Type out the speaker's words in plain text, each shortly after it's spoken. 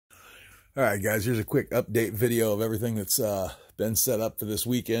All right, guys, here's a quick update video of everything that's been set up for this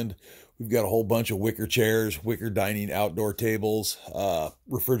weekend. We've got a whole bunch of wicker chairs, wicker dining outdoor tables,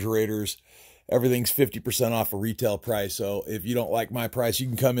 refrigerators. Everything's 50% off a retail price. So if you don't like my price, you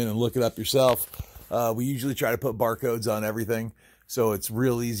can come in and look it up yourself. We usually try to put barcodes on everything, so it's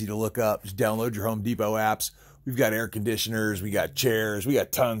real easy to look up. Just download your Home Depot apps. We've got air conditioners, we got chairs, we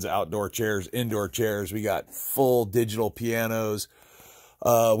got tons of outdoor chairs, indoor chairs, we got full digital pianos.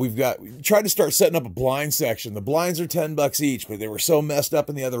 We tried to start setting up a blind section. The blinds are $10 each, but they were so messed up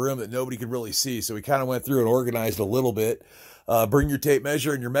in the other room that nobody could really see. So we kind of went through and organized a little bit. Bring your tape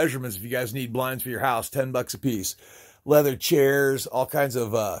measure and your measurements if you guys need blinds for your house, $10 a piece. Leather chairs, all kinds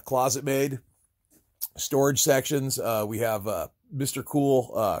of closet made. Storage sections. We have Mr.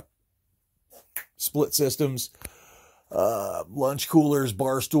 Cool split systems, lunch coolers,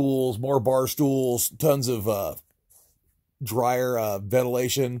 bar stools, more bar stools, tons of dryer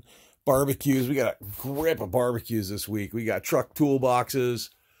ventilation, barbecues. We got a grip of barbecues this week. We got truck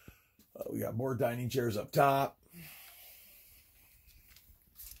toolboxes. We got more dining chairs up top.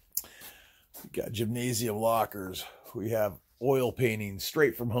 We got gymnasium lockers. We have oil paintings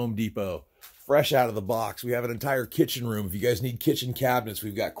straight from Home Depot, fresh out of the box. We have an entire kitchen room. If you guys need kitchen cabinets,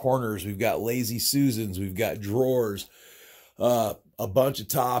 we've got corners. We've got Lazy Susans. We've got drawers. A bunch of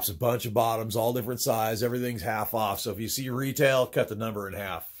tops, a bunch of bottoms, all different size. Everything's half off. So if you see retail, cut the number in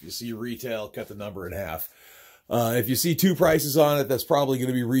half. If you see retail, cut the number in half. If you see two prices on it, that's probably going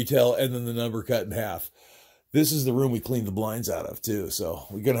to be retail and then the number cut in half. This is the room we cleaned the blinds out of too. So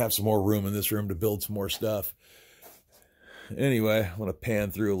we're going to have some more room in this room to build some more stuff. Anyway, I want to pan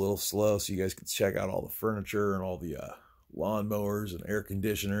through a little slow so you guys can check out all the furniture and all the lawnmowers and air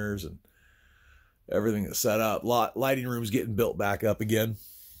conditioners and everything that's set up. Lighting room's getting built back up again.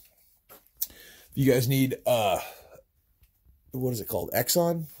 If you guys need, what is it called?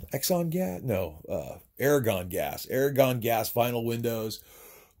 Exxon gas? No, Aragon gas. Aragon gas vinyl windows.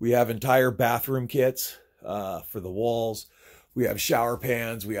 We have entire bathroom kits for the walls. We have shower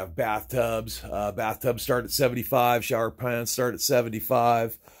pans. We have bathtubs. Bathtubs start at $75. Shower pans start at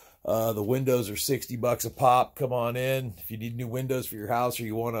 $75. The windows are $60 a pop. Come on in. If you need new windows for your house or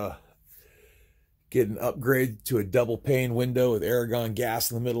you want to get an upgrade to a double pane window with Aragon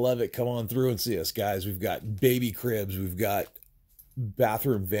gas in the middle of it, come on through and see us, guys. We've got baby cribs. We've got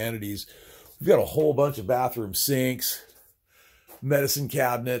bathroom vanities. We've got a whole bunch of bathroom sinks, medicine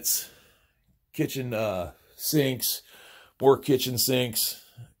cabinets, kitchen sinks, more kitchen sinks,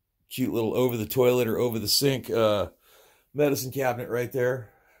 cute little over the toilet or over the sink medicine cabinet right there.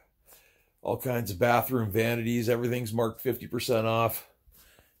 All kinds of bathroom vanities. Everything's marked 50% off.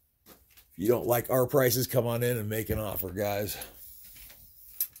 If you don't like our prices, come on in and make an offer, guys.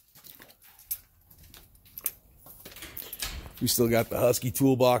 We still got the Husky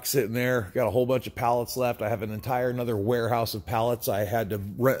toolbox sitting there. Got a whole bunch of pallets left. I have an entire another warehouse of pallets. I had to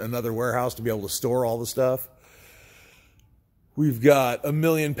rent another warehouse to be able to store all the stuff. We've got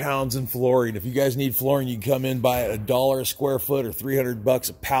 1,000,000 pounds in flooring. If you guys need flooring, you can come in, buy it $1 a square foot or $300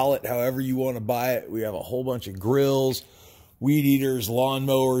 a pallet, however you want to buy it. We have a whole bunch of grills, weed eaters,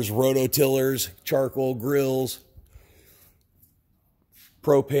 lawnmowers, rototillers, charcoal grills,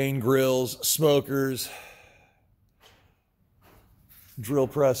 propane grills, smokers, drill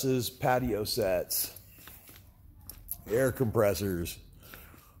presses, patio sets, air compressors,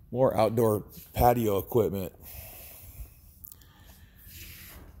 more outdoor patio equipment,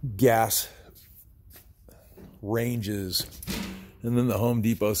 gas ranges, and then the Home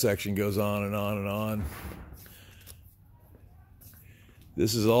Depot section goes on and on and on.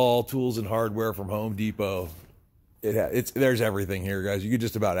 This is all tools and hardware from Home Depot. There's everything here, guys. You could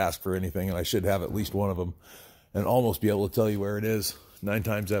just about ask for anything, and I should have at least one of them and almost be able to tell you where it is 9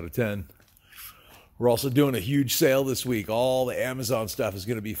 times out of 10. We're also doing a huge sale this week. All the Amazon stuff is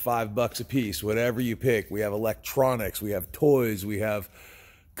going to be $5 a piece, whatever you pick. We have electronics, we have toys, we have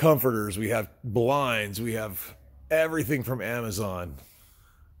comforters, we have blinds, we have everything from Amazon.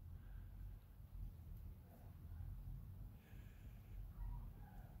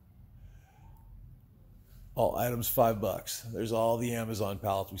 All items $5. There's all the Amazon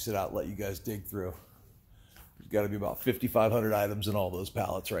pallets we sit out and let you guys dig through. There's got to be about 5,500 items in all those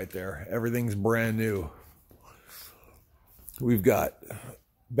pallets right there. Everything's brand new. We've got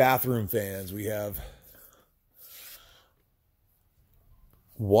bathroom fans. We have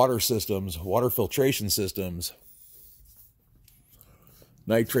water systems, water filtration systems,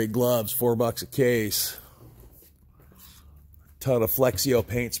 nitrate gloves, $4 a case, ton of Flexio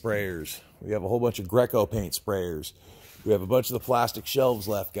paint sprayers. We have a whole bunch of Greco paint sprayers. We have a bunch of the plastic shelves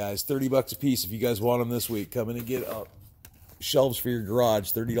left, guys. $30 a piece if you guys want them this week. Come in and get up. shelves for your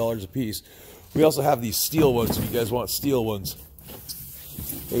garage, $30 a piece. We also have these steel ones if you guys want steel ones.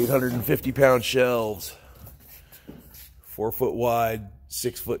 850-pound shelves, 4 foot wide,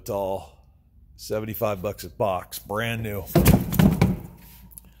 6 foot tall, $75 a box, brand new.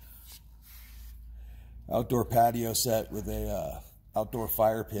 Outdoor patio set with a outdoor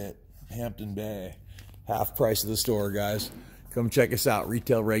fire pit, Hampton Bay. Half price of the store, guys. Come check us out,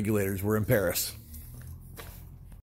 Retail Regulators. We're in Paris.